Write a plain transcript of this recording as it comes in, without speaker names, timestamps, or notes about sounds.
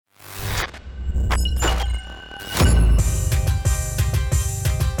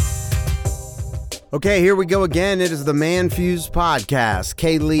Okay, here we go again. It is the Man Fused Podcast.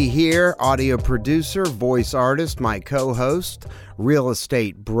 Kay Lee here, audio producer, voice artist, my co-host, real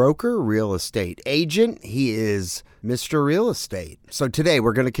estate broker, real estate agent. He is Mr. Real Estate. So today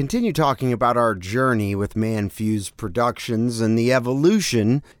we're going to continue talking about our journey with Man Fused Productions and the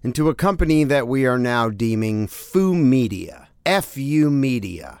evolution into a company that we are now deeming FU Media, FU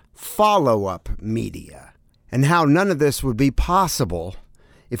Media, Follow-Up Media, and how none of this would be possible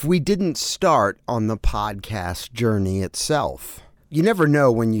if we didn't start on the podcast journey itself. You never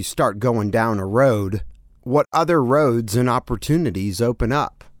know when you start going down a road what other roads and opportunities open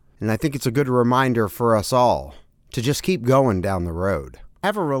up. And I think it's a good reminder for us all to just keep going down the road. I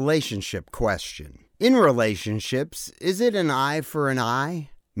have a relationship question. In relationships, is it an eye for an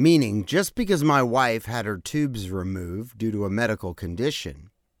eye? Meaning, just because my wife had her tubes removed due to a medical condition,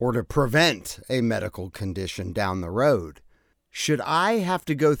 or to prevent a medical condition down the road, should I have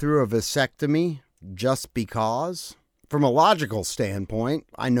to go through a vasectomy just because? From a logical standpoint,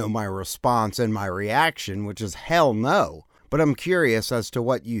 I know my response and my reaction, which is hell no. But I'm curious as to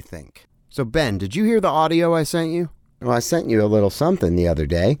what you think. So Ben, did you hear the audio I sent you? Well, I sent you a little something the other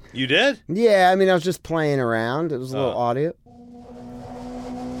day. You did? Yeah, I mean, I was just playing around. It was a little audio.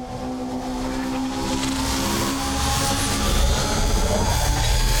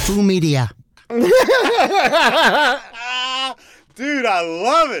 FU Media. Dude, I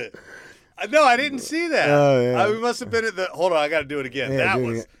love it. No, I didn't see that. Oh, yeah. We must have been at the... Hold on, I got to do it again. Yeah, that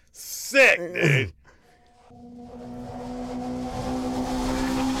was sick, dude.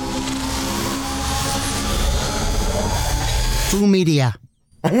 FU Media.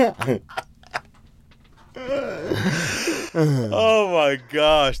 Oh my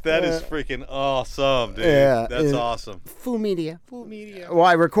gosh, that is freaking awesome, dude. Yeah, that's awesome. FU Media. FU Media. Well,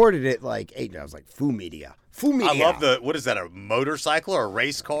 I recorded it like 8. I was like, FU Media. FU Media. I love what is that, a motorcycle or a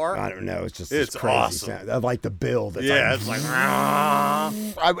race car? I don't know. It's just It's this crazy awesome. sound. I like the build. It's Yeah, like, it's like...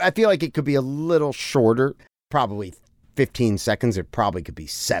 I feel like it could be a little shorter, probably 15 seconds. It probably could be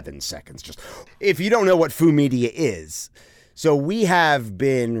 7 seconds. Just if you don't know what FU Media is. So we have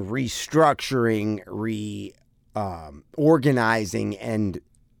been restructuring, organizing, and,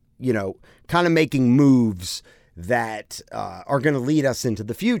 kind of making moves that are going to lead us into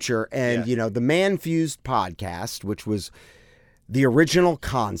the future. And, the Man Fused Podcast, which was the original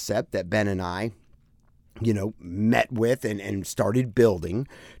concept that Ben and I, met with and started building,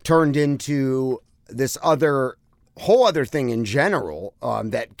 turned into this whole other thing in general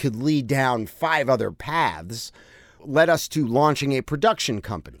that could lead down 5 other paths, led us to launching a production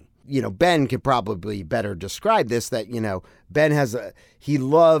company. Ben could probably better describe this, that, Ben he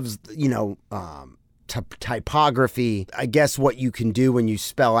loves, typography. I guess what you can do when you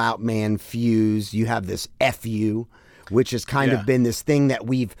spell out Man Fuse, you have this FU, which has kind of been this thing that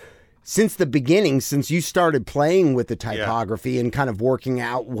we've, since the beginning, since you started playing with the typography and kind of working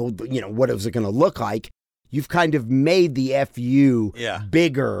out, what is it going to look like, you've kind of made the FU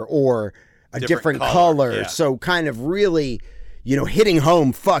bigger or a different color. Yeah. So kind of really, hitting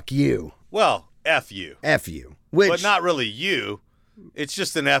home, fuck you. Well, F you. F you. But not really you. It's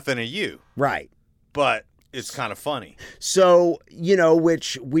just an F and a U. Right. But it's kind of funny. So,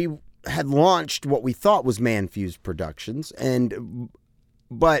 which we had launched what we thought was Man Fused Productions.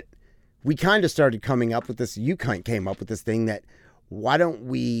 But we kind of started coming up with this. You came up with this thing that, why don't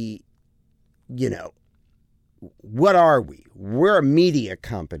we, what are we? We're a media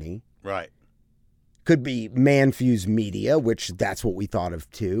company. Right. Could be Man Fused Media, which that's what we thought of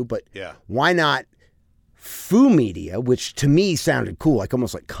too. But why not FU Media, which to me sounded cool, like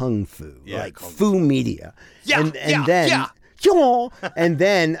almost like Kung Fu. Yeah, like FU Media. And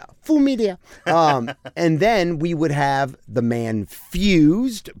then FU Media. And then we would have the Man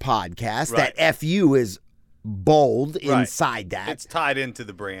Fused Podcast. Right. That FU is bold inside that. It's tied into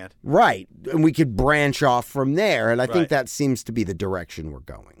the brand. Right. And we could branch off from there. And I think that seems to be the direction we're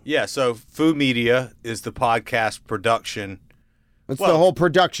going. Yeah. So FU Media is the podcast production. It's the whole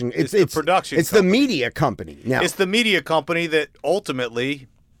production. It's the production It's company. the media company. Now, it's the media company that ultimately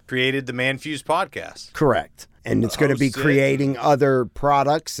created the Man Fused Podcast. Correct. And it's going to be creating other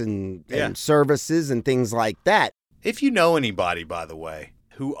products and services and things like that. If you know anybody, by the way,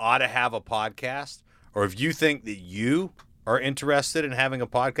 who ought to have a podcast, or if you think that you are interested in having a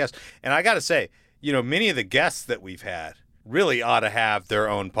podcast, and I got to say, many of the guests that we've had really ought to have their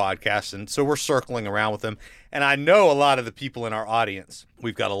own podcast, and so we're circling around with them. And I know a lot of the people in our audience.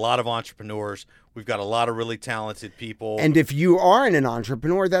 We've got a lot of entrepreneurs. We've got a lot of really talented people. And if you aren't an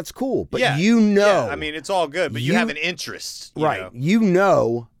entrepreneur, that's cool. But I mean, it's all good, but you have an interest. You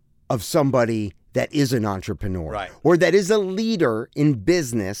know of somebody that is an entrepreneur. Right. Or that is a leader in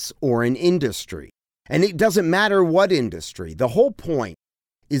business or in industry. And it doesn't matter what industry. The whole point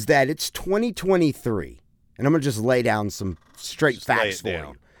is that it's 2023. And I'm going to just lay down some straight facts for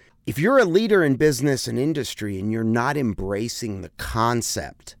you. If you're a leader in business and industry and you're not embracing the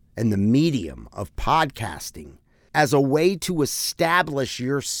concept and the medium of podcasting as a way to establish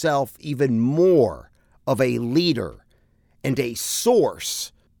yourself even more of a leader and a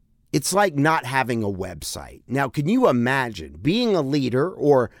source, it's like not having a website. Now, can you imagine being a leader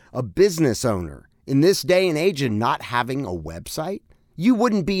or a business owner in this day and age and not having a website? You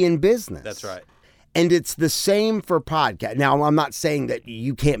wouldn't be in business. That's right. And it's the same for podcast. Now, I'm not saying that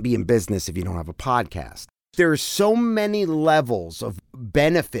you can't be in business if you don't have a podcast. There's so many levels of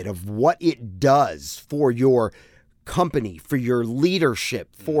benefit of what it does for your company, for your leadership,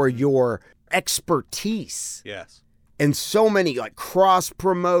 for your expertise. Yes. And so many, like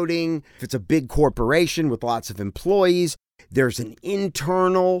cross-promoting. If it's a big corporation with lots of employees, there's an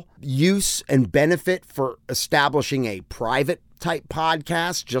internal use and benefit for establishing a private type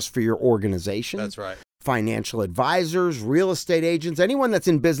podcast just for your organization. That's right. Financial advisors, real estate agents, anyone that's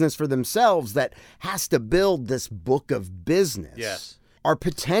in business for themselves that has to build this book of business. Yes. Are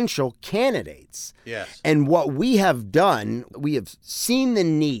potential candidates. Yes. And what we have done, we have seen the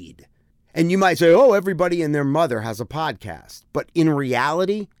need. And you might say, oh, everybody and their mother has a podcast. But in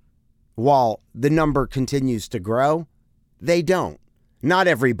reality, while the number continues to grow, they don't. Not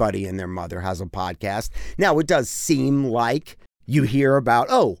everybody and their mother has a podcast. Now, it does seem like you hear about,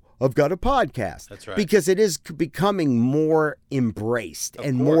 oh, I've got a podcast. That's right. Because it is becoming more embraced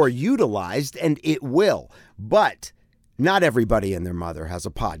and more utilized, and it will. But not everybody and their mother has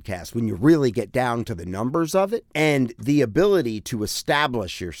a podcast when you really get down to the numbers of it and the ability to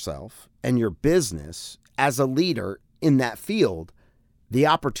establish yourself and your business as a leader in that field. The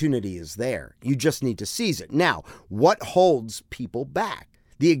opportunity is there. You just need to seize it. Now, what holds people back?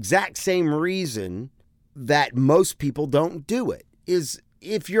 The exact same reason that most people don't do it is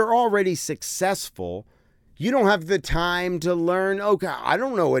if you're already successful, you don't have the time to learn, okay, I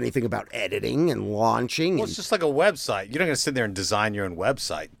don't know anything about editing and launching. Well, it's just like a website. You're not going to sit there and design your own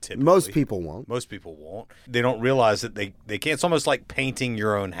website, typically. Most people won't. Most people won't. They don't realize that they can't. It's almost like painting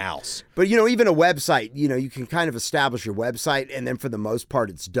your own house. But, even a website, you can kind of establish your website, and then for the most part,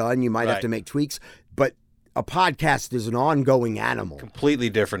 it's done. You might have to make tweaks. But a podcast is an ongoing animal. Completely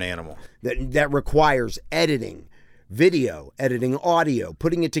different animal. That requires editing. Video, editing audio,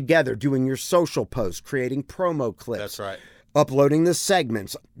 putting it together, doing your social posts, creating promo clips. That's right. Uploading the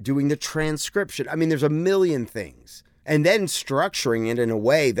segments, doing the transcription. I mean, there's a million things. And then structuring it in a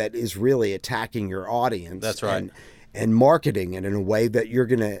way that is really attacking your audience. That's right. And marketing it in a way that you're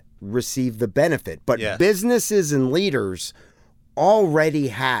going to receive the benefit. But businesses and leaders already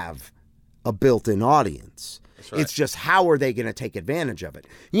have a built-in audience. Right. It's just how are they going to take advantage of it?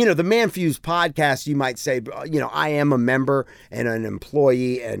 The Man Fused podcast, you might say, I am a member and an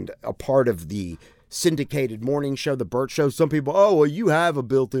employee and a part of the syndicated morning show, The Burt Show. Some people, oh, well, you have a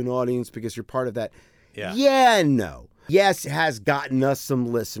built-in audience because you're part of that. Yeah and no. Yes, it has gotten us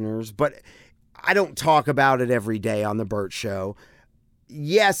some listeners, but I don't talk about it every day on The Burt Show.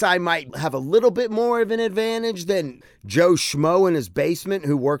 Yes, I might have a little bit more of an advantage than Joe Schmo in his basement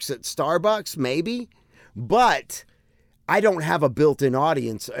who works at Starbucks, maybe. But I don't have a built-in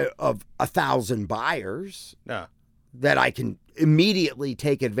audience of 1,000 buyers that I can immediately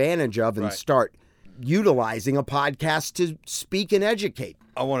take advantage of and start utilizing a podcast to speak and educate.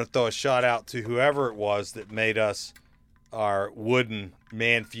 I want to throw a shout out to whoever it was that made us our wooden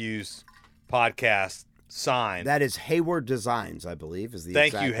Man Fuse podcast sign. That is Hayward Designs, I believe, is the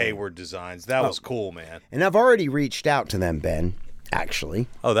Thank exact you, name. Hayward Designs. That was cool, man. And I've already reached out to them, Ben, actually.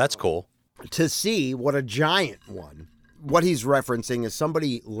 Oh, that's cool. To see what a giant one. What he's referencing is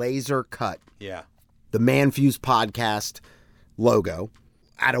somebody laser cut the Man Fuse podcast logo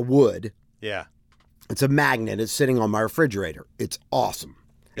out of wood. Yeah. It's a magnet. It's sitting on my refrigerator. It's awesome.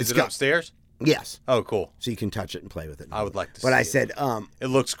 Is it upstairs? Yes. Oh, cool. So you can touch it and play with it. I would like to see it. But I it. said, it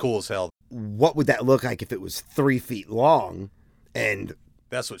looks cool as hell. What would that look like if it was 3 feet long and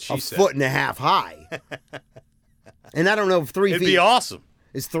that's what she said. A foot and a half high? And I don't know if 3 feet. It'd be awesome.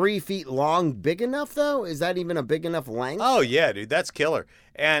 Is 3 feet long big enough, though? Is that even a big enough length? Oh, yeah, dude. That's killer.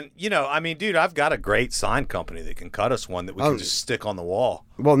 And, dude, I've got a great sign company that can cut us one that we can just stick on the wall.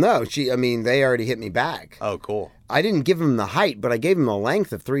 Well, no. They already hit me back. Oh, cool. I didn't give them the height, but I gave them a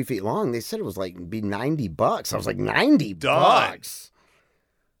length of 3 feet long. They said it was be $90. I was like, $90 bucks?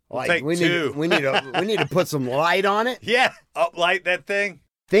 We'll take two. We need to put some light on it. Yeah, uplight that thing.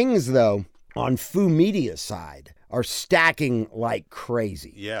 Things, though, on Foo Media's side are stacking like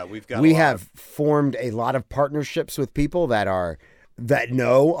crazy. Yeah, we have formed a lot of partnerships with people that that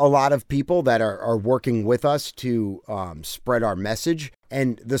know a lot of people that are working with us to spread our message.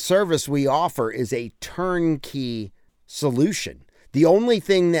 And the service we offer is a turnkey solution. The only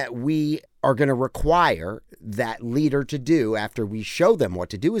thing that we are going to require that leader to do after we show them what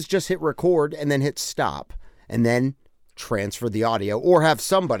to do is just hit record and then hit stop and then transfer the audio, or have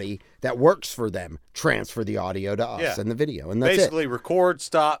somebody that works for them transfer the audio to us and the video. And that's basically record,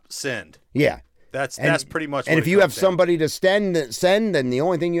 stop, send. Yeah. That's pretty much what And it if you have comes somebody to send, then the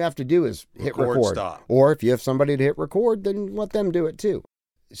only thing you have to do is hit record. Stop. Or if you have somebody to hit record, then let them do it too.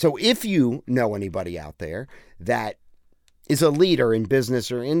 So if you know anybody out there that is a leader in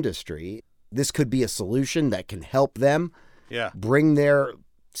business or industry, this could be a solution that can help them bring their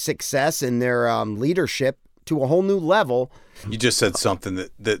success and their leadership to a whole new level. You just said something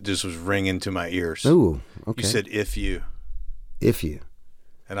that just was ringing to my ears. Ooh, okay. You said if you.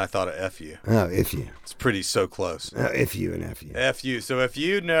 And I thought of F you. Oh, if you. It's pretty so close. If you and F you. F you. So if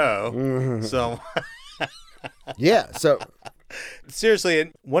you know, so. Yeah, so. Seriously,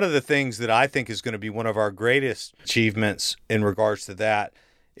 and one of the things that I think is going to be one of our greatest achievements in regards to that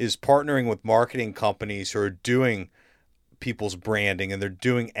is partnering with marketing companies who are doing people's branding, and they're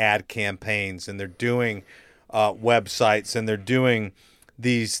doing ad campaigns, and they're doing websites, and they're doing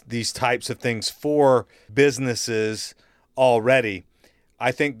these types of things for businesses already.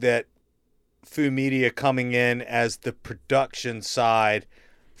 I think that Foo Media coming in as the production side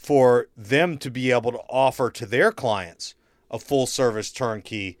for them to be able to offer to their clients a full service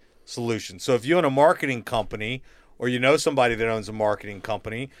turnkey solution. So if you own a marketing company, or you know somebody that owns a marketing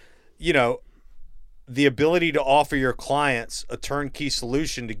company, you know, the ability to offer your clients a turnkey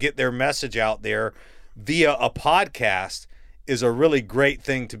solution to get their message out there via a podcast is a really great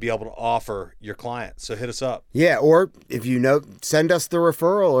thing to be able to offer your clients. So hit us up. Yeah, or if you know, send us the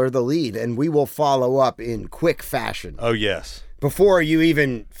referral or the lead, and we will follow up in quick fashion. Oh, yes. Before you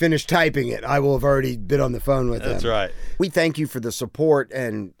even finish typing it, I will have already been on the phone with them. That's right. We thank you for the support,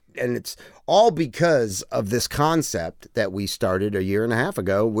 and it's all because of this concept that we started a year and a half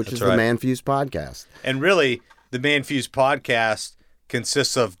ago, which is the Man Fuse podcast. And really, the Man Fuse podcast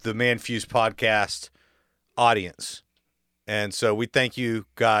consists of the Man Fuse podcast audience. And so we thank you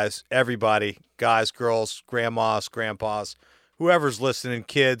guys, everybody, guys, girls, grandmas, grandpas, whoever's listening,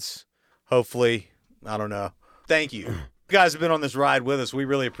 kids, hopefully, I don't know. Thank you. You guys have been on this ride with us. We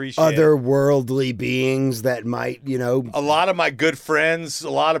really appreciate it. Otherworldly beings that might, you know. A lot of my good friends, a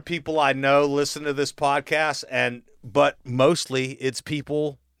lot of people I know listen to this podcast, but mostly it's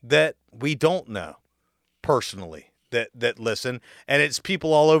people that we don't know personally that listen, and it's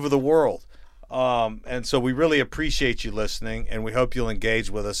people all over the world. And so we really appreciate you listening, and we hope you'll engage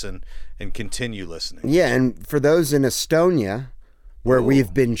with us and continue listening. Yeah, and for those in Estonia, where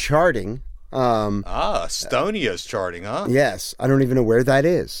we've been charting. Estonia's charting, huh? Yes. I don't even know where that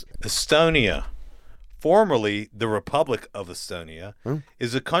is. Estonia, formerly the Republic of Estonia,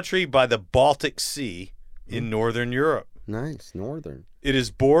 is a country by the Baltic Sea in Northern Europe. Nice. Northern. It is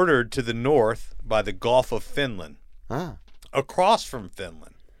bordered to the north by the Gulf of Finland. Across from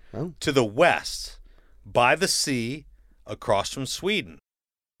Finland. To the west by the sea across from Sweden.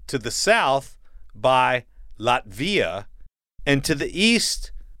 To the south by Latvia. And to the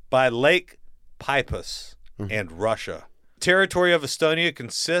east by Lake Peipus and Russia. Territory of Estonia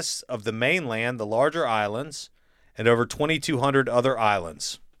consists of the mainland, the larger islands, and over 2,200 other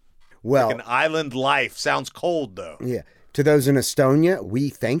islands. Well, like an island life. Sounds cold, though. Yeah. To those in Estonia, we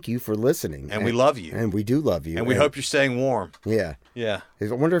thank you for listening. And we love you. And we do love you. And we hope you're staying warm. Yeah. Yeah.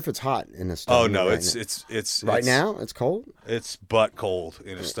 I wonder if it's hot in Estonia. Oh, no. Right it's right now? It's cold? It's butt cold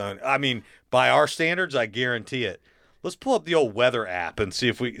in Estonia. I mean, by our standards, I guarantee it. Let's pull up the old weather app and see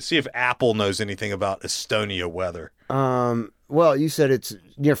if Apple knows anything about Estonia weather. Well, you said it's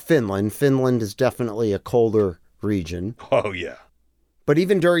near Finland. Finland is definitely a colder region. Oh, yeah. But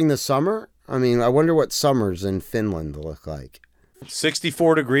even during the summer, I mean, I wonder what summers in Finland look like.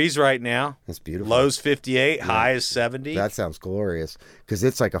 64 degrees right now. That's beautiful. Lows 58, high is 70. That sounds glorious, because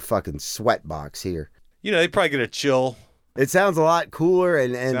it's like a fucking sweat box here. You know, they probably get a chill. It sounds a lot cooler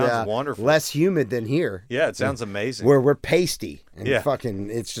and wonderful. Less humid than here. Yeah, it sounds amazing. Where we're pasty and fucking,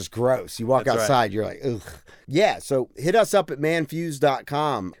 it's just gross. You walk outside, you're like, ugh. Yeah, so hit us up at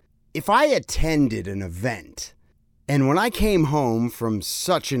manfuse.com. If I attended an event, and when I came home from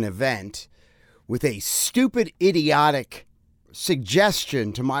such an event with a stupid, idiotic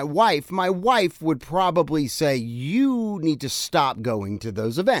suggestion to my wife would probably say, you need to stop going to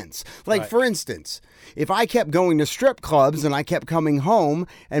those events. Like, for instance, if I kept going to strip clubs and I kept coming home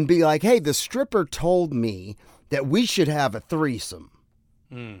and be like, hey, the stripper told me that we should have a threesome.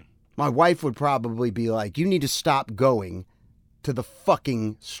 My wife would probably be like, you need to stop going to the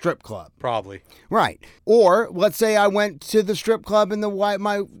fucking strip club. Probably. Right. Or let's say I went to the strip club and they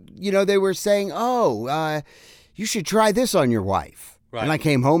were saying, you should try this on your wife. Right. And I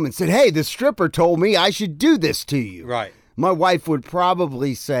came home and said, hey, the stripper told me I should do this to you. Right. My wife would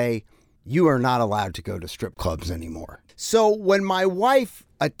probably say, you are not allowed to go to strip clubs anymore. So when my wife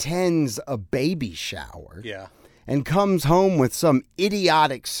attends a baby shower and comes home with some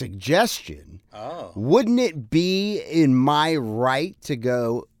idiotic suggestion, wouldn't it be in my right to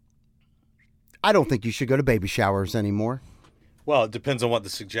go, I don't think you should go to baby showers anymore? Well, it depends on what the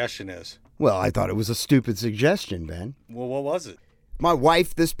suggestion is. Well, I thought it was a stupid suggestion, Ben. Well, what was it? My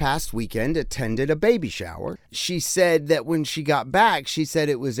wife this past weekend attended a baby shower. She said that when she got back, she said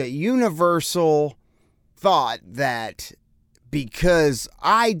it was a universal thought that because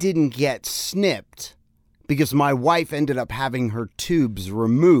I didn't get snipped, because my wife ended up having her tubes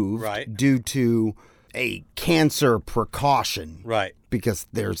removed due to a cancer precaution. Right. Because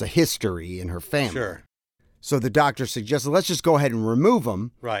there's a history in her family. Sure. So the doctor suggested, let's just go ahead and remove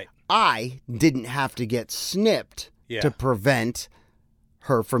them. Right. I didn't have to get snipped to prevent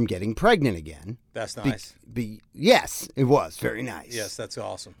her from getting pregnant again. That's nice. Yes, it was very nice. Yes, that's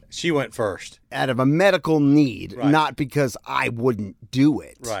awesome. She went first. Out of a medical need, not because I wouldn't do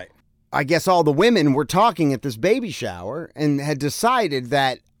it. Right. I guess all the women were talking at this baby shower and had decided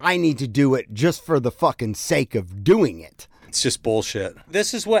that I need to do it just for the fucking sake of doing it. It's just bullshit.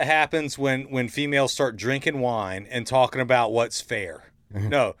 This is what happens when females start drinking wine and talking about what's fair.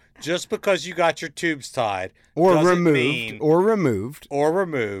 No, just because you got your tubes tied or removed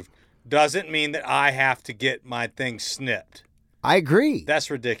doesn't mean that I have to get my thing snipped. I agree. That's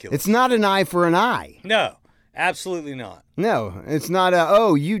ridiculous. It's not an eye for an eye. No, absolutely not. No, it's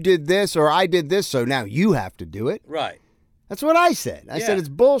not you did this or I did this, so now you have to do it. Right. That's what I said. I said it's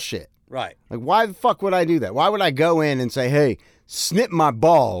bullshit. Right. Like, why the fuck would I do that? Why would I go in and say, hey, snip my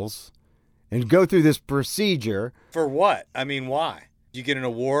balls and go through this procedure? For what? I mean, why? You get an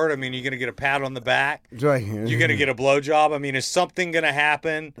award? I mean, you're going to get a pat on the back? You're going to get a blowjob? I mean, is something going to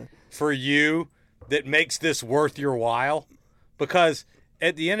happen for you that makes this worth your while? Because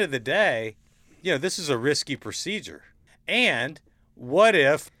at the end of the day, this is a risky procedure. And what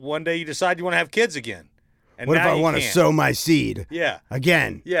if one day you decide you want to have kids again? And what if I want to sow my seed? Yeah.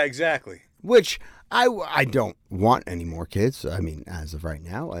 Again. Yeah, exactly. Which I don't want any more kids. I mean, as of right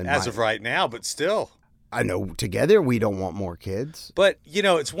now. Of right now, but still. I know together we don't want more kids. But,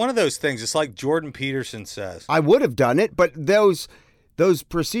 it's one of those things. It's like Jordan Peterson says. I would have done it, but those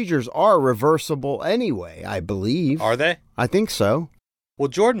procedures are reversible anyway, I believe. Are they? I think so. Well,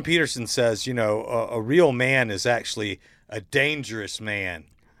 Jordan Peterson says, a real man is actually a dangerous man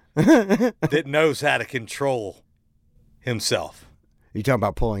that knows how to control himself. You talking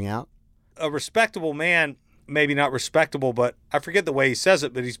about pulling out? A respectable man, maybe not respectable, but I forget the way he says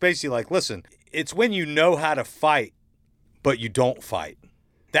it, but he's basically like, listen, it's when you know how to fight, but you don't fight.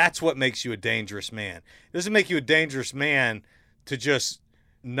 That's what makes you a dangerous man. It doesn't make you a dangerous man to just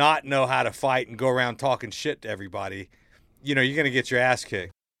not know how to fight and go around talking shit to everybody. You're going to get your ass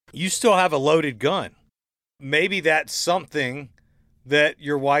kicked. You still have a loaded gun. Maybe that's something that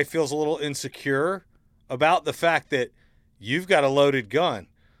your wife feels a little insecure about, the fact that you've got a loaded gun.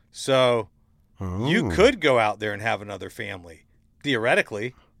 So you could go out there and have another family,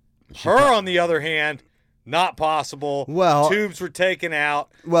 theoretically. Her, on the other hand, not possible. Well, tubes were taken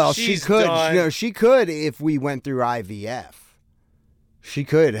out. Well, She's she could. done. She could if we went through IVF. She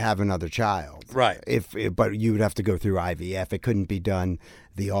could have another child. Right. But you would have to go through IVF. It couldn't be done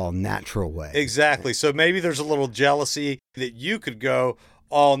the all-natural way. Exactly. So maybe there's a little jealousy that you could go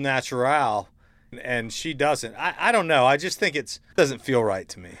all natural and she doesn't. I don't know. I just think it doesn't feel right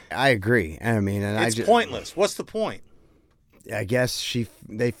to me. I agree. I mean, it's pointless. What's the point? I guess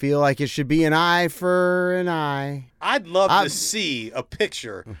they feel like it should be an eye for an eye. I'd love to see a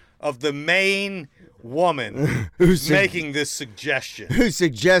picture of the main woman who's making this suggestion. Who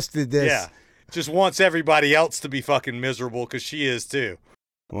suggested this? Yeah. Just wants everybody else to be fucking miserable because she is too.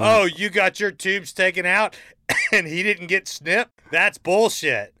 Wow. Oh, you got your tubes taken out and he didn't get snipped? That's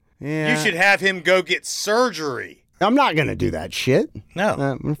bullshit. Yeah. You should have him go get surgery. I'm not going to do that shit.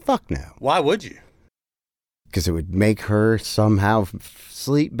 No. Fuck no. Why would you? Because it would make her somehow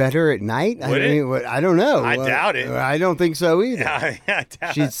sleep better at night. Would it? I don't know. I doubt it. I don't think so either. I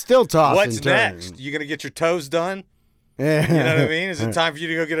doubt She'd still toss What's and turn. next? You going to get your toes done? Yeah. You know what I mean? Is it time for you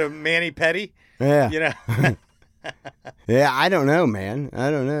to go get a mani-pedi? Yeah. You know? Yeah, I don't know, man. I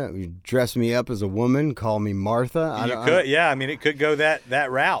don't know. You dress me up as a woman, call me Martha. You could. Yeah, I mean, it could go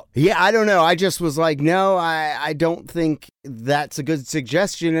that route. Yeah, I don't know. I just was like, no, I don't think that's a good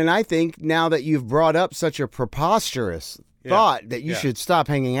suggestion. And I think now that you've brought up such a preposterous thought that you should stop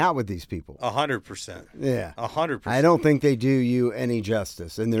hanging out with these people. 100%. Yeah. 100%. I don't think they do you any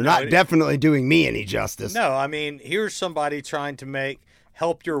justice, and they're not definitely doing me any justice. No, I mean, here's somebody trying to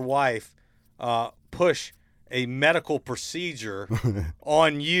help your wife push a medical procedure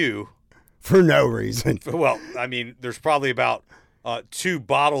on you. For no reason. Well, I mean, there's probably about 2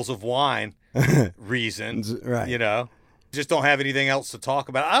 bottles of wine reasons, right. You know. Just don't have anything else to talk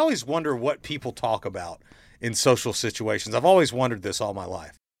about. I always wonder what people talk about in social situations. I've always wondered this all my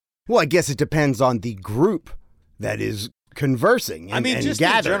life. Well, I guess it depends on the group that is conversing and just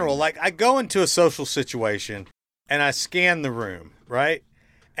gathering. In general, like I go into a social situation and I scan the room, right?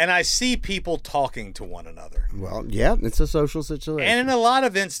 And I see people talking to one another. Well, yeah, it's a social situation. And in a lot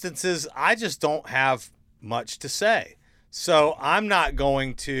of instances, I just don't have much to say. So I'm not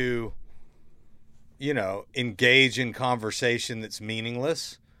going to, engage in conversation that's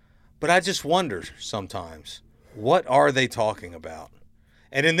meaningless. But I just wonder sometimes, what are they talking about?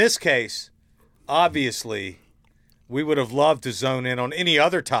 And in this case, obviously, we would have loved to zone in on any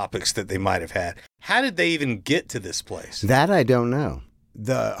other topics that they might have had. How did they even get to this place? That I don't know.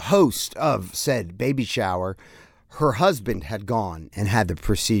 The host of said baby shower, her husband had gone and had the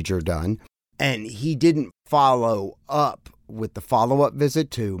procedure done, and he didn't follow up with the follow-up visit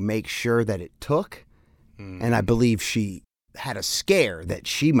to make sure that it took. And I believe she had a scare that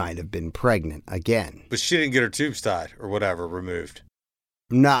she might have been pregnant again. But she didn't get her tubes tied or whatever removed.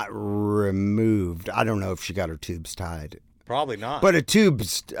 Not removed. I don't know if she got her tubes tied. Probably not. But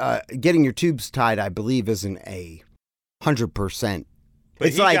getting your tubes tied, I believe, isn't 100%. But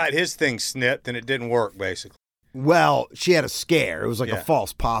he got his thing snipped and it didn't work, basically. Well, she had a scare. It was like a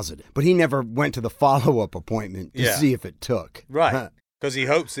false positive. But he never went to the follow-up appointment to see if it took. Right. Because he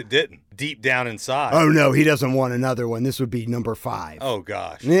hopes it didn't, deep down inside. Oh, no, he doesn't want another one. This would be number 5. Oh,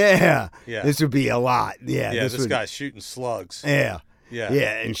 gosh. Yeah. Yeah. This would be a lot. Yeah. Yeah, this guy's shooting slugs. Yeah. Yeah.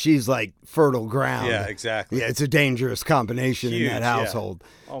 Yeah, and she's like fertile ground. Yeah, exactly. Yeah, it's a dangerous combination in that household.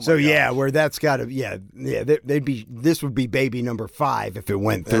 Yeah. Oh my so yeah, gosh. where that's got to this would be baby number 5 if it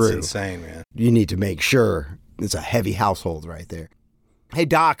went through. That's insane, man. You need to make sure it's a heavy household right there. Hey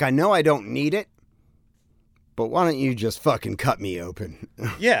Doc, I know I don't need it, but why don't you just fucking cut me open?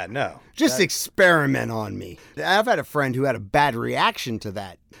 Yeah, no. Just experiment on me. I've had a friend who had a bad reaction to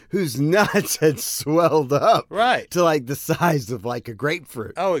that, whose nuts had swelled up. Right. To like the size of like a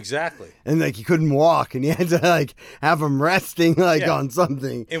grapefruit. Oh, exactly. And like he couldn't walk and you had to like have him resting like on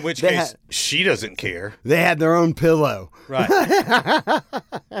something. In which case, she doesn't care. They had their own pillow. Right.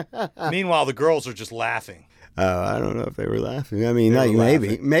 Meanwhile, the girls are just laughing. Oh, I don't know if they were laughing. I mean,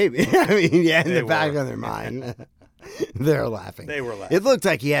 maybe. I mean, yeah, in the back of their mind. They're laughing. They were laughing. It looked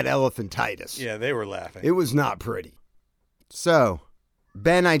like he had elephantitis. Yeah, they were laughing. It was not pretty. So,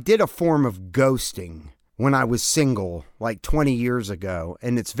 Ben, I did a form of ghosting when I was single, like 20 years ago,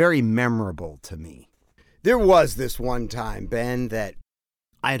 and it's very memorable to me. There was this one time, Ben, that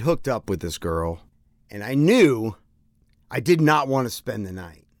I had hooked up with this girl, and I knew I did not want to spend the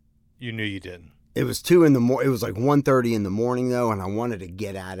night. You knew you didn't. It was 2 in the morning. It was like 1:30 in the morning, though, and I wanted to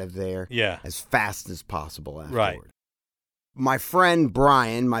get out of there as fast as possible afterward. Right. My friend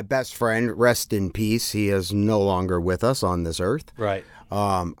Brian, my best friend, rest in peace. He is no longer with us on this earth. Right.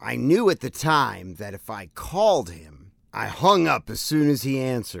 I knew at the time that if I called him, I hung up as soon as he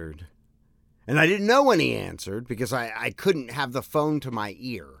answered. And I didn't know when he answered because I couldn't have the phone to my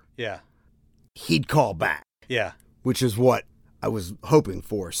ear. Yeah. He'd call back. Yeah. Which is what I was hoping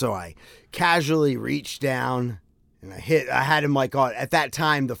for. So I casually reached down and I had him like on, at that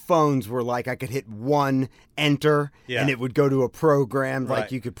time, the phones were like, I could hit 1 enter and it would go to a program,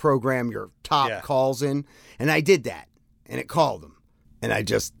 like you could program your top calls in. And I did that and it called him and I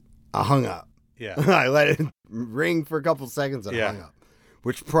hung up. Yeah. I let it ring for a couple seconds and hung up,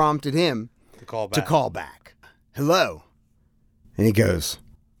 which prompted him to call back. Hello. And he goes,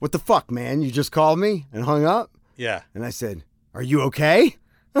 what the fuck, man? You just called me and hung up? Yeah. And I said, are you okay?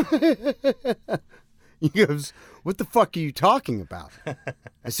 He goes, what the fuck are you talking about?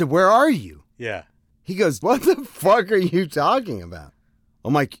 I said, where are you? Yeah. He goes, what the fuck are you talking about?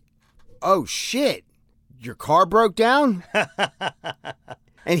 I'm like, oh shit, your car broke down?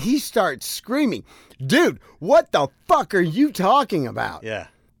 And he starts screaming, dude, what the fuck are you talking about? Yeah.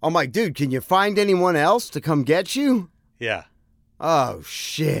 I'm like, dude, can you find anyone else to come get you? Yeah. Oh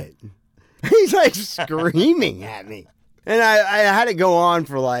shit. He's like screaming at me. And I had to go on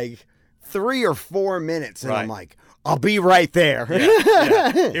for like 3 or 4 minutes. And I'm like, I'll be right there.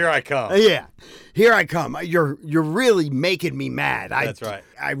 Yeah. Here I come. Yeah. Here I come. You're really making me mad. That's right.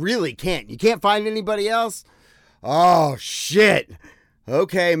 I really can't. You can't find anybody else? Oh, shit.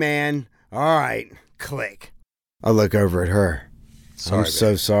 Okay, man. All right. Click. I look over at her. Sorry, I'm baby.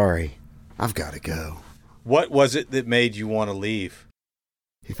 so sorry. I've got to go. What was it that made you want to leave?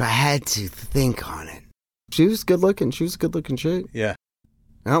 If I had to think on it. She was good looking. She was a good looking chick. Yeah.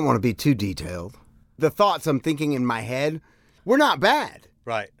 I don't want to be too detailed. The thoughts I'm thinking in my head were not bad.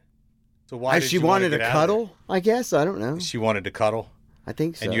 Right. So why did she you want to wanted get a out of cuddle, I guess. I don't know. there? She wanted to cuddle? I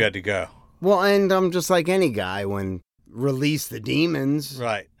think so. And you had to go. Well, and I'm just like any guy when release the demons.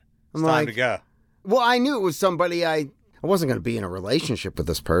 Right. It's I'm time like, to go. Well, I knew it was somebody I wasn't going to be in a relationship with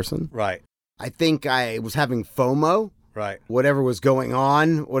this person. Right. I think I was having FOMO. Right. Whatever was going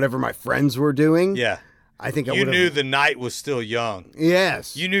on, whatever my friends were doing. Yeah. I think I You would have. knew the night was still young.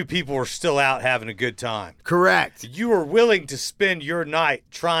 Yes. You knew people were still out having a good time. Correct. You were willing to spend your night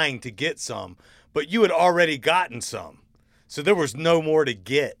trying to get some, but you had already gotten some. So there was no more to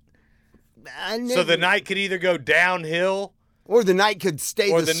get. So the night could either go downhill or the night could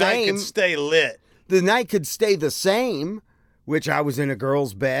stay or the the same. night could stay lit. The night could stay the same, which I was in a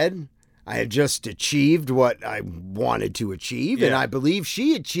girl's bed. I had just achieved what I wanted to achieve, and Yeah. I believe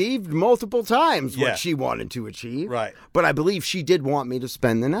she achieved multiple times Yeah. what she wanted to achieve. Right. But I believe she did want me to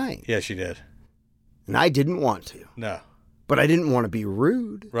spend the night, Yeah, she did. and I didn't want to. No. But I didn't want to be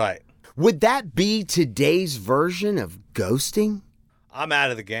rude. Right. Would that be today's version of ghosting? I'm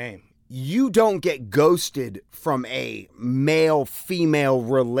out of the game. You don't get ghosted from a male-female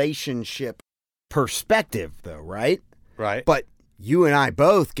relationship perspective, though, right? Right. But you and I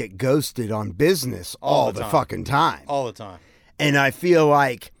both get ghosted on business all the time. fucking time. All the time. And I feel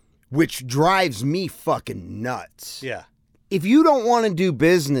like, which drives me fucking nuts. Yeah. If you don't want to do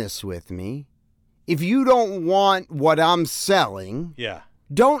business with me, if you don't want what I'm selling, Yeah.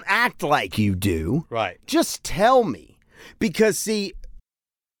 don't act like you do. Right. Just tell me. Because, see,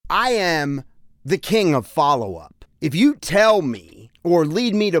 I am the king of follow-up. If you tell me or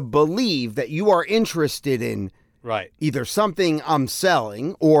lead me to believe that you are interested in Right. either something I'm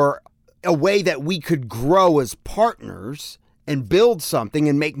selling or a way that we could grow as partners and build something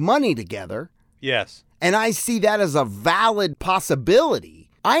and make money together, Yes. and I see that as a valid possibility,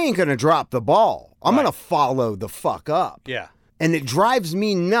 I ain't going to drop the ball. I'm Right. going to follow the fuck up. Yeah. And it drives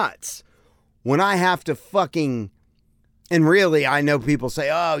me nuts when I have to fucking, and really I know people say,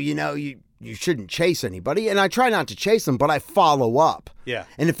 oh, you shouldn't chase anybody. And I try not to chase them, but I follow up. Yeah.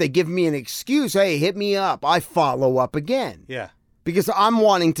 And if they give me an excuse, hey, hit me up, I follow up again. Yeah. Because I'm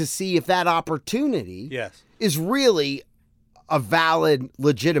wanting to see if that opportunity Yes. is really a valid,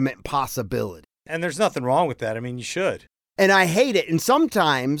 legitimate possibility. And there's nothing wrong with that. I mean, you should. And I hate it. And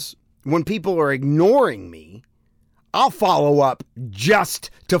sometimes when people are ignoring me, I'll follow up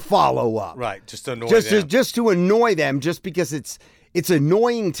just to follow up. Right. Just to annoy them. Just to annoy them, just because it's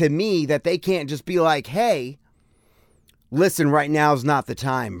annoying to me that they can't just be like, hey, listen, right now is not the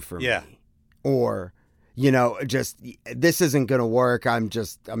time for me. Or, just this isn't going to work. I'm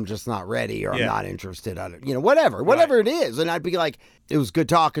just not ready, or I'm not interested. Whatever it is. And I'd be like, it was good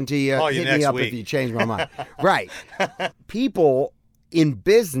talking to you. Call you Hit next me up week. if you change my mind. Right. People in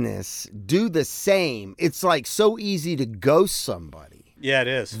business do the same. It's like so easy to ghost somebody. Yeah, it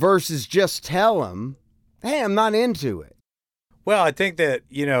is. Versus just tell them, hey, I'm not into it. Well, I think that,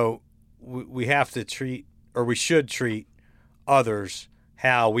 we have to treat, or we should treat others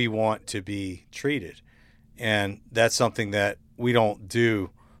how we want to be treated. And that's something that we don't do.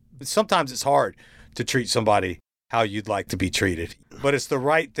 Sometimes it's hard to treat somebody how you'd like to be treated, but it's the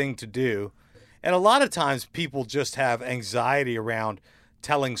right thing to do. And a lot of times people just have anxiety around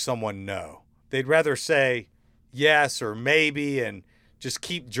telling someone no. They'd rather say yes or maybe and just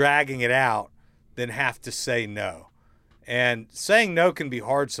keep dragging it out than have to say no. And saying no can be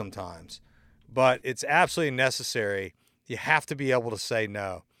hard sometimes, but it's absolutely necessary. You have to be able to say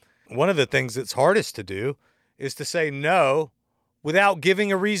no. One of the things that's hardest to do is to say no without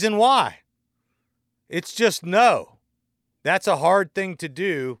giving a reason why. It's just no. That's a hard thing to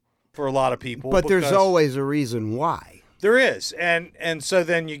do for a lot of people. But there's because always a reason why. there is. And so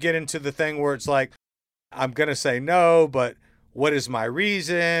then you get into the thing where it's like, I'm going to say no, but what is my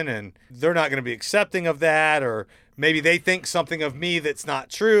reason? And they're not going to be accepting of that. Or maybe they think something of me that's not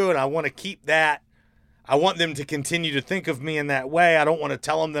true, and I want to keep that. I want them to continue to think of me in that way. I don't want to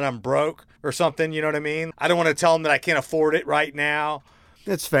tell them that I'm broke or something, you know what I mean? I don't want to tell them that I can't afford it right now.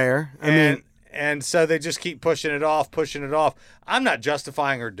 That's fair. And so they just keep pushing it off. I'm not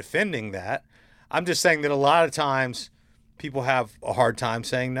justifying or defending that. I'm just saying that a lot of times people have a hard time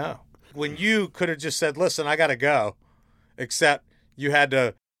saying no. When you could have just said, listen, I got to go, except you had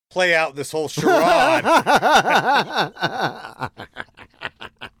to play out this whole charade.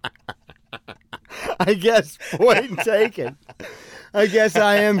 I guess point taken. I guess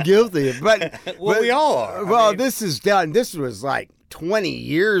I am guilty. But Well, we all are. Well, I mean, this is done. This was like 20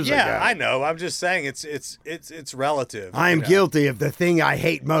 years ago. yeah, I know. I'm just saying it's relative. I am guilty of the thing I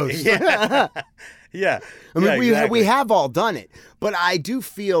hate most. Yeah. Yeah. I mean, yeah, we have all done it. But I do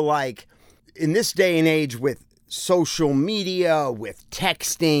feel like in this day and age with social media, with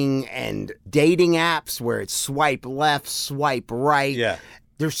texting and dating apps where it's swipe left, swipe right. Yeah.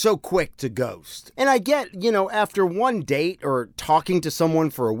 They're so quick to ghost. And I get, after one date or talking to someone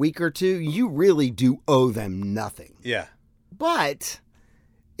for a week or two, you really do owe them nothing. Yeah. But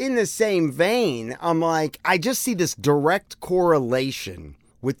in the same vein, I'm like, I just see this direct correlation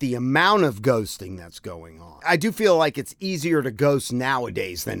with the amount of ghosting that's going on. I do feel like it's easier to ghost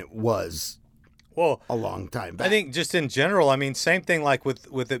nowadays than it was a long time back. I think just in general, I mean, same thing like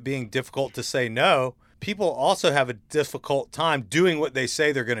with it being difficult to say no. People also have a difficult time doing what they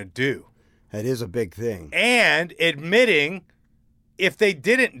say they're going to do. That is a big thing. And admitting if they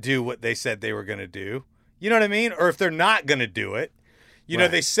didn't do what they said they were going to do. You know what I mean? Or if they're not going to do it. You know,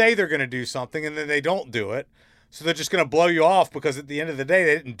 they say they're going to do something and then they don't do it. So they're just going to blow you off because at the end of the day,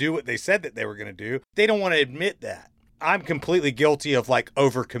 they didn't do what they said that they were going to do. They don't want to admit that. I'm completely guilty of like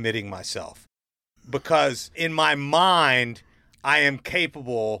overcommitting myself because in my mind, I am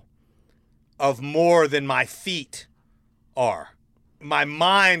capable of more than my feet are. My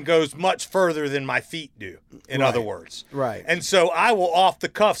mind goes much further than my feet do, in other words. Right. And so I will off the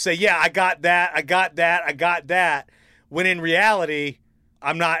cuff say, yeah, I got that, I got that, I got that. When in reality,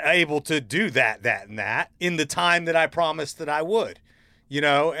 I'm not able to do that, and that in the time that I promised that I would,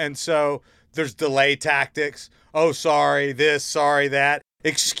 And so there's delay tactics. Oh, sorry, this, sorry, that,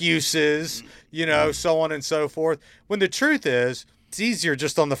 excuses, so on and so forth. When the truth is, it's easier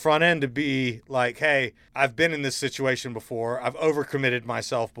just on the front end to be like, hey, I've been in this situation before. I've overcommitted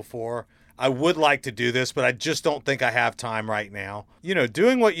myself before. I would like to do this, but I just don't think I have time right now.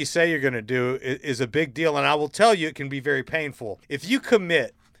 Doing what you say you're going to do is a big deal. And I will tell you, it can be very painful. If you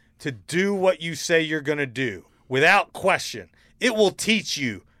commit to do what you say you're going to do without question, it will teach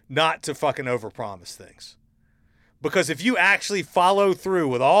you not to fucking overpromise things. Because if you actually follow through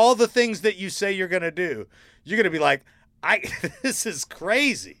with all the things that you say you're going to do, you're going to be like, this is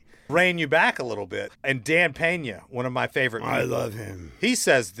crazy. Rein you back a little bit. And Dan Pena, one of my favorite people, I love him. He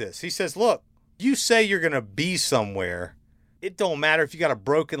says this. He says, look, you say you're going to be somewhere. It don't matter if you got a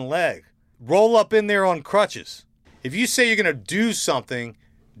broken leg. Roll up in there on crutches. If you say you're going to do something,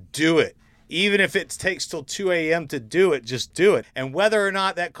 do it. Even if it takes till 2 a.m. to do it, just do it. And whether or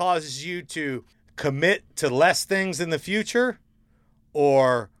not that causes you to commit to less things in the future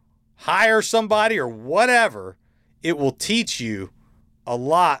or hire somebody or whatever, it will teach you a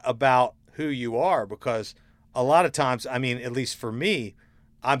lot about who you are, because a lot of times, I mean, at least for me,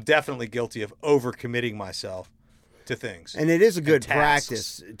 I'm definitely guilty of overcommitting myself to things. And it is a good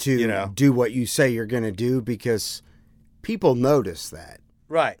practice to do what you say you're going to do, because people notice that.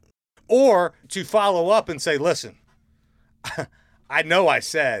 Right. Or to follow up and say, listen, I know I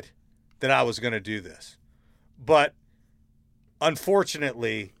said that I was going to do this, but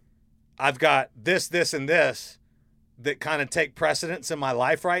unfortunately, I've got this, and this that kind of take precedence in my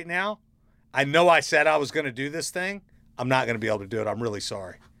life right now. I know I said I was going to do this thing. I'm not going to be able to do it. I'm really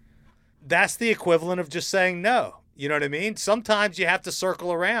sorry. That's the equivalent of just saying no. You know what I mean? Sometimes you have to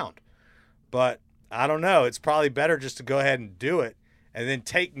circle around, but I don't know. It's probably better just to go ahead and do it and then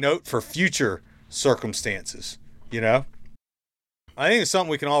take note for future circumstances, I think it's something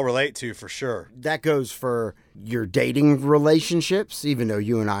we can all relate to for sure. That goes for your dating relationships, even though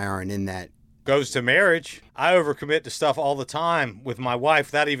you and I aren't in that. Goes to marriage. I overcommit to stuff all the time with my wife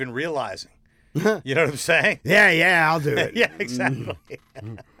without even realizing. You know what I'm saying? Yeah, I'll do it. Yeah, exactly.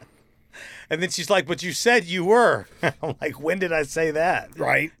 And then she's like, but you said you were. I'm like, when did I say that?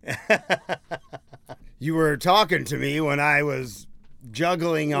 Right. You were talking to me when I was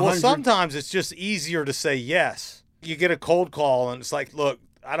juggling 100. Well, sometimes it's just easier to say yes. You get a cold call and it's like, look,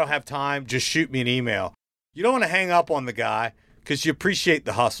 I don't have time. Just shoot me an email. You don't want to hang up on the guy because you appreciate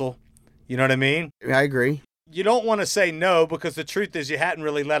the hustle. You know what I mean? I agree. You don't want to say no because the truth is you hadn't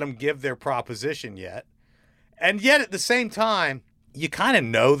really let them give their proposition yet. And yet at the same time, you kind of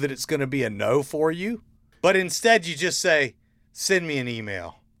know that it's going to be a no for you. But instead you just say, send me an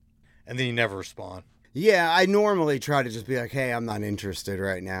email. And then you never respond. Yeah, I normally try to just be like, hey, I'm not interested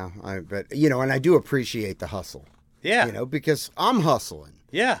right now. But and I do appreciate the hustle. Yeah. Because I'm hustling.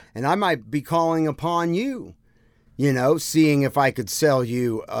 Yeah. And I might be calling upon you, seeing if I could sell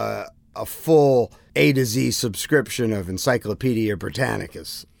you a full A to Z subscription of Encyclopedia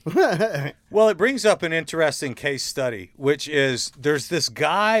Britannicus. Well, it brings up an interesting case study, which is there's this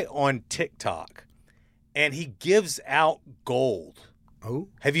guy on TikTok, and he gives out gold. Oh,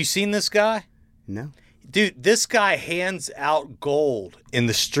 Have you seen this guy? no. Dude, this guy hands out gold in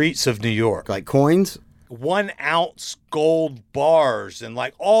the streets of New York. Like coins? 1 ounce gold bars and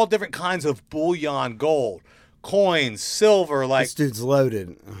like all different kinds of bullion gold, coins, silver. Like, This dude's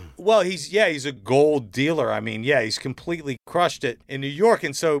loaded. well, he's a gold dealer. I mean, yeah, he's completely crushed it in New York.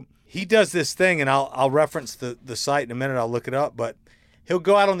 And so he does this thing, and I'll reference the site in a minute. I'll look it up, but he'll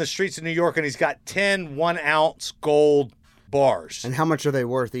go out on the streets of New York and he's got 10 1 ounce gold bars. And how much are they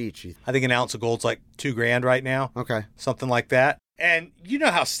worth each? I think an ounce of gold's like $2,000 right now. Okay. Something like that. And you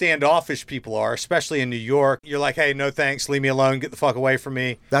know how standoffish people are, especially in New York. You're like, hey, no thanks, leave me alone, get the fuck away from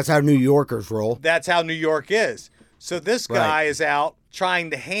me. That's how New Yorkers roll. That's how New York is. So this guy is out trying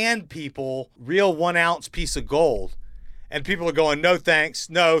to hand people real 1 ounce piece of gold. And people are going, no thanks,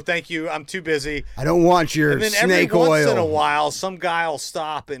 no, thank you, I'm too busy. I don't want your And then snake every oil. once in a while, some guy will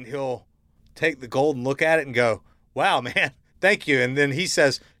stop and he'll take the gold and look at it and go, wow, man, thank you. And then he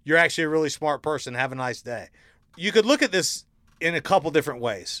says, you're actually a really smart person. Have a nice day. You could look at this in a couple different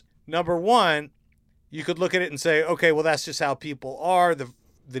ways. Number one, you could look at it and say, okay, well, that's just how people are. The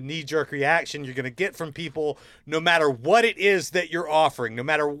knee-jerk reaction you're going to get from people, no matter what it is that you're offering, no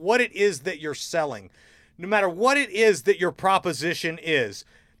matter what it is that you're selling, no matter what it is that your proposition is,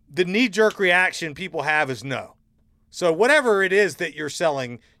 the knee-jerk reaction people have is no. So whatever it is that you're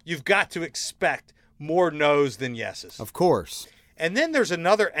selling, you've got to expect more no's than yeses. Of course. And then there's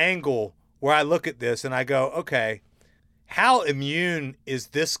another angle where I look at this and I go, okay, how immune is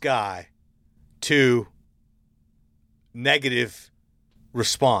this guy to negative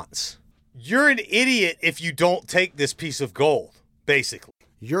response? You're an idiot if you don't take this piece of gold, basically.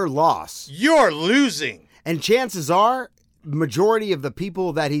 Your loss. You're losing. And chances are, majority of the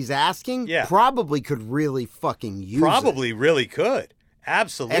people that he's asking probably could really fucking use Probably really could.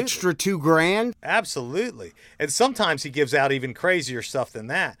 Absolutely. Extra $2,000. Absolutely. And sometimes he gives out even crazier stuff than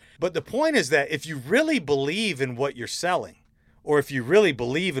that. But the point is that if you really believe in what you're selling, or if you really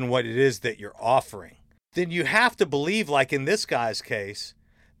believe in what it is that you're offering, then you have to believe, like in this guy's case,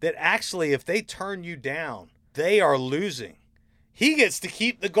 that actually if they turn you down, they are losing. He gets to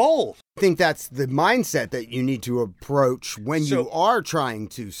keep the gold. I think that's the mindset that you need to approach when you are trying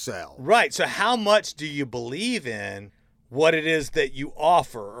to sell. Right. So how much do you believe in what it is that you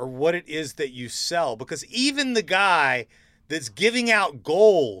offer or what it is that you sell? Because even the guy that's giving out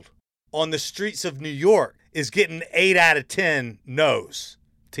gold on the streets of New York is getting 8 out of 10 no's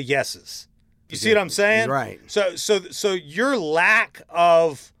to yeses. You see what I'm saying? Right. So your lack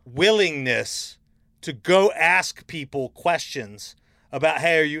of willingness to go ask people questions about,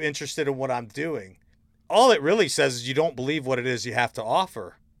 hey, are you interested in what I'm doing? All it really says is you don't believe what it is you have to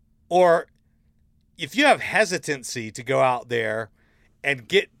offer. Or if you have hesitancy to go out there and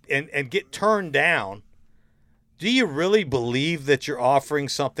get turned down, do you really believe that you're offering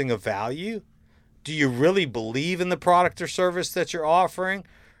something of value? Do you really believe in the product or service that you're offering?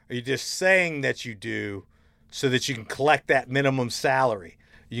 Or are you just saying that you do so that you can collect that minimum salary?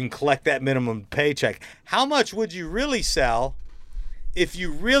 You can collect that minimum paycheck. How much would you really sell if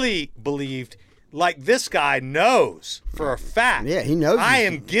you really believed, like this guy knows for a fact? Yeah, he knows. I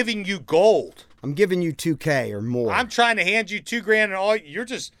am giving you gold. I'm giving you $2,000 or more. I'm trying to hand you $2,000 and all. You're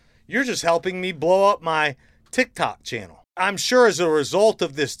just helping me blow up my TikTok channel. I'm sure as a result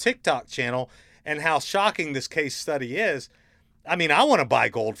of this TikTok channel and how shocking this case study is, I mean, I want to buy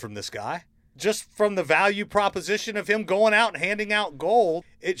gold from this guy. Just from the value proposition of him going out and handing out gold,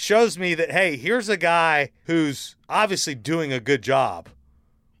 it shows me that, hey, here's a guy who's obviously doing a good job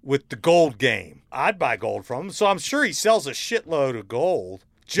with the gold game. I'd buy gold from him. So I'm sure he sells a shitload of gold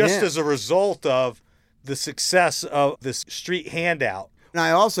just as a result of the success of this street handout. And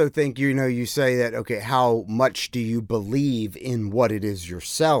I also think, you say that, okay, how much do you believe in what it is you're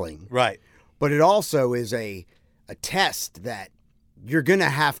selling? Right. But it also is a test that you're going to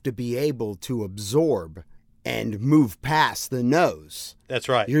have to be able to absorb and move past the no's. That's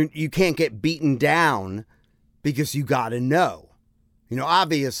right. You can't get beaten down because you got to know.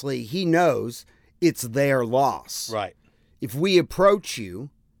 Obviously, he knows it's their loss. Right. If we approach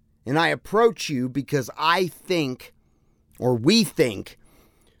you, and I approach you because I think, or we think,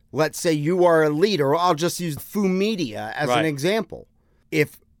 let's say you are a leader, or I'll just use Foo Media as an example.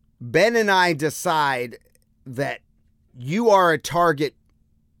 If Ben and I decide that you are a target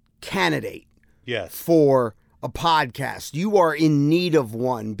candidate for a podcast, you are in need of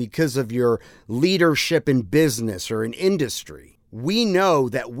one because of your leadership in business or in industry, we know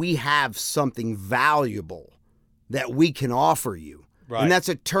that we have something valuable that we can offer you. Right. And that's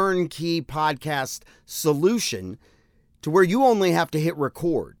a turnkey podcast solution to where you only have to hit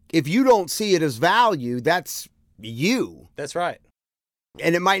record. If you don't see it as value, that's you. That's right.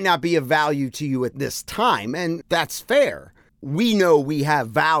 And it might not be of value to you at this time, and that's fair. We know we have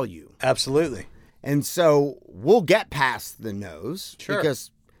value. Absolutely. And so we'll get past the no's. Sure. Because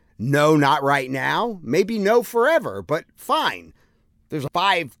no, not right now. Maybe no forever, but fine. There's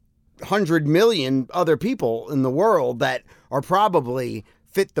 500 million other people in the world that are probably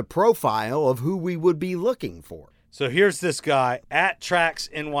fit the profile of who we would be looking for. So here's this guy at Trax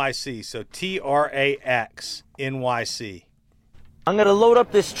NYC. So TRAX NYC. I'm going to load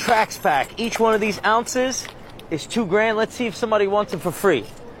up this Trax pack. Each one of these ounces is $2,000. Let's see if somebody wants them for free.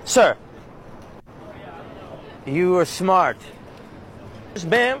 Sir, you are smart. Just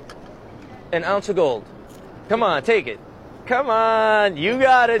bam, an ounce of gold. Come on, take it. Come on, you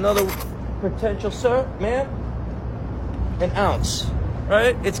got it. Another potential, sir, ma'am. An ounce,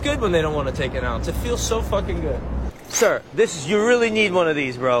 right? It's good when they don't want to take an ounce. It feels so fucking good. Sir, you really need one of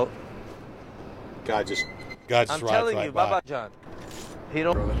these, bro. God just I'm telling you, bye-bye, John. He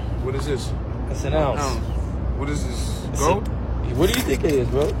don't. What is this? It's an ounce. What is this? Gold? What do you think it is,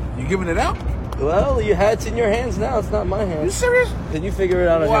 bro? You giving it out? Well, it's in your hands now. It's not my hands. You serious? Then you figure it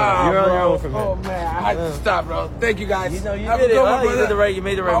out on your own. You're on your own from here. Oh man, I had to stop, bro. Thank you guys. You know, you Have did a it. good one, You brother. did the right. You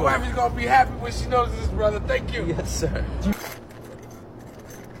made the right My one. wife is gonna be happy when she knows this, brother. Thank you. Yes, sir.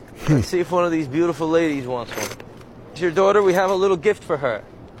 Let's see if one of these beautiful ladies wants one. It's your daughter. We have a little gift for her.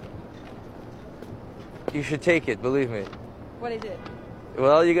 You should take it. Believe me. What is it?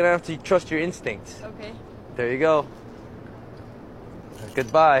 Well, you're gonna have to trust your instincts. Okay. There you go.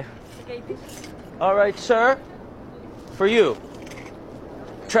 Goodbye. Okay, this is... All right, sir. For you.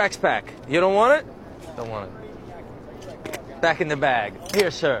 Trax pack. You don't want it? Don't want it. Back in the bag.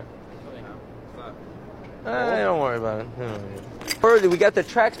 Here, sir. Don't worry about it. Birdie, we got the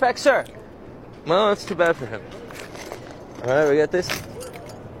Trax pack, sir. Well, that's too bad for him. All right, we got this.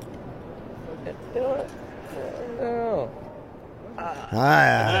 You know what? No.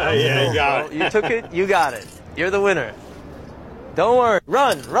 Yeah, you got it. You took it. You got it. You're the winner. Don't worry.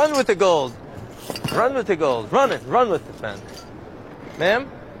 Run. Run with the gold. Run with the gold. Run it. Run with it, man.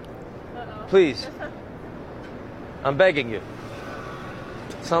 Ma'am? Please. I'm begging you.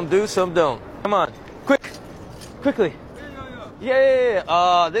 Some do, some don't. Come on. Quick. Quickly. Yeah.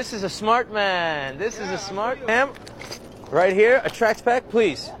 Oh, this is a smart man. This is a smart man. Right here, a Trax pack,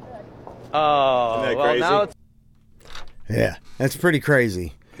 please. Oh, Isn't that well, crazy? now it's... Yeah, that's pretty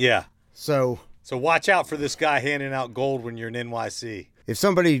crazy. Yeah. So So watch out for this guy handing out gold when you're in NYC. if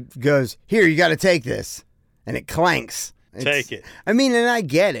somebody goes, here, you got to take this, and it clanks. Take it. I mean, and I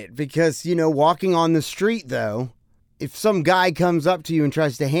get it because, walking on the street, though, if some guy comes up to you and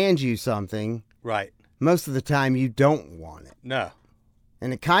tries to hand you something, Right. most of the time you don't want it. No.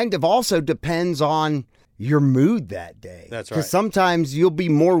 And it kind of also depends on your mood that day. That's right. Because sometimes you'll be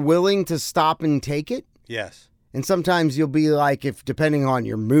more willing to stop and take it. Yes. And sometimes you'll be like, if depending on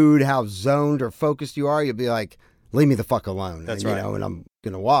your mood, how zoned or focused you are, you'll be like, leave me the fuck alone. That's and, right. And I'm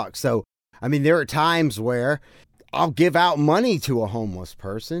going to walk. So, I mean, there are times where I'll give out money to a homeless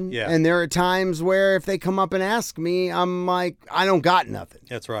person. Yeah. And there are times where if they come up and ask me, I'm like, I don't got nothing.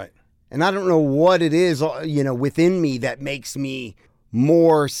 That's right. And I don't know what it is, within me that makes me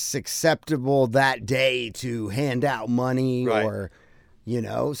more susceptible that day to hand out money Right. or,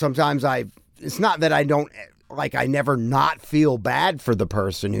 sometimes it's not that I don't, I never not feel bad for the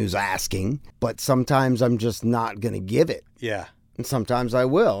person who's asking, but sometimes I'm just not going to give it. Yeah. And sometimes I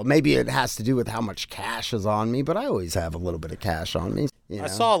will. Maybe it has to do with how much cash is on me, but I always have a little bit of cash on me. I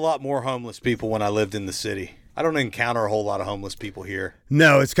saw a lot more homeless people when I lived in the city. I don't encounter a whole lot of homeless people here.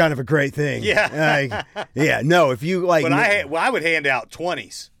 No, it's kind of a great thing. Yeah. No, if you like. But I would hand out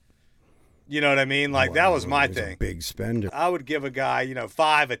 20s. You know what I mean? That was my he's a thing. big spender. I would give a guy,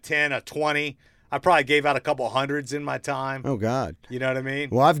 5, a 10, a 20. I probably gave out a couple hundreds in my time. Oh, God. You know what I mean?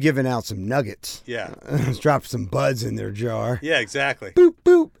 Well, I've given out some nuggets. Yeah. Dropped some buds in their jar. Yeah, exactly. Boop,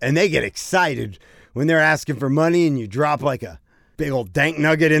 boop. And they get excited when they're asking for money and you drop like a big old dank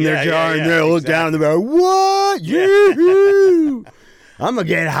nugget in their jar and they'll look down and they're like, what? Yoo-hoo! I'm going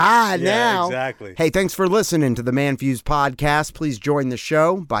to get high now. Exactly. Hey, thanks for listening to the Man Fuse podcast. Please join the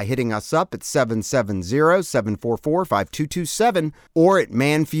show by hitting us up at 770-744-5227 or at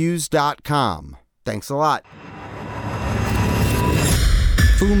manfuse.com. Thanks a lot.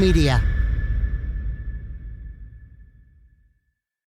 Foo Media.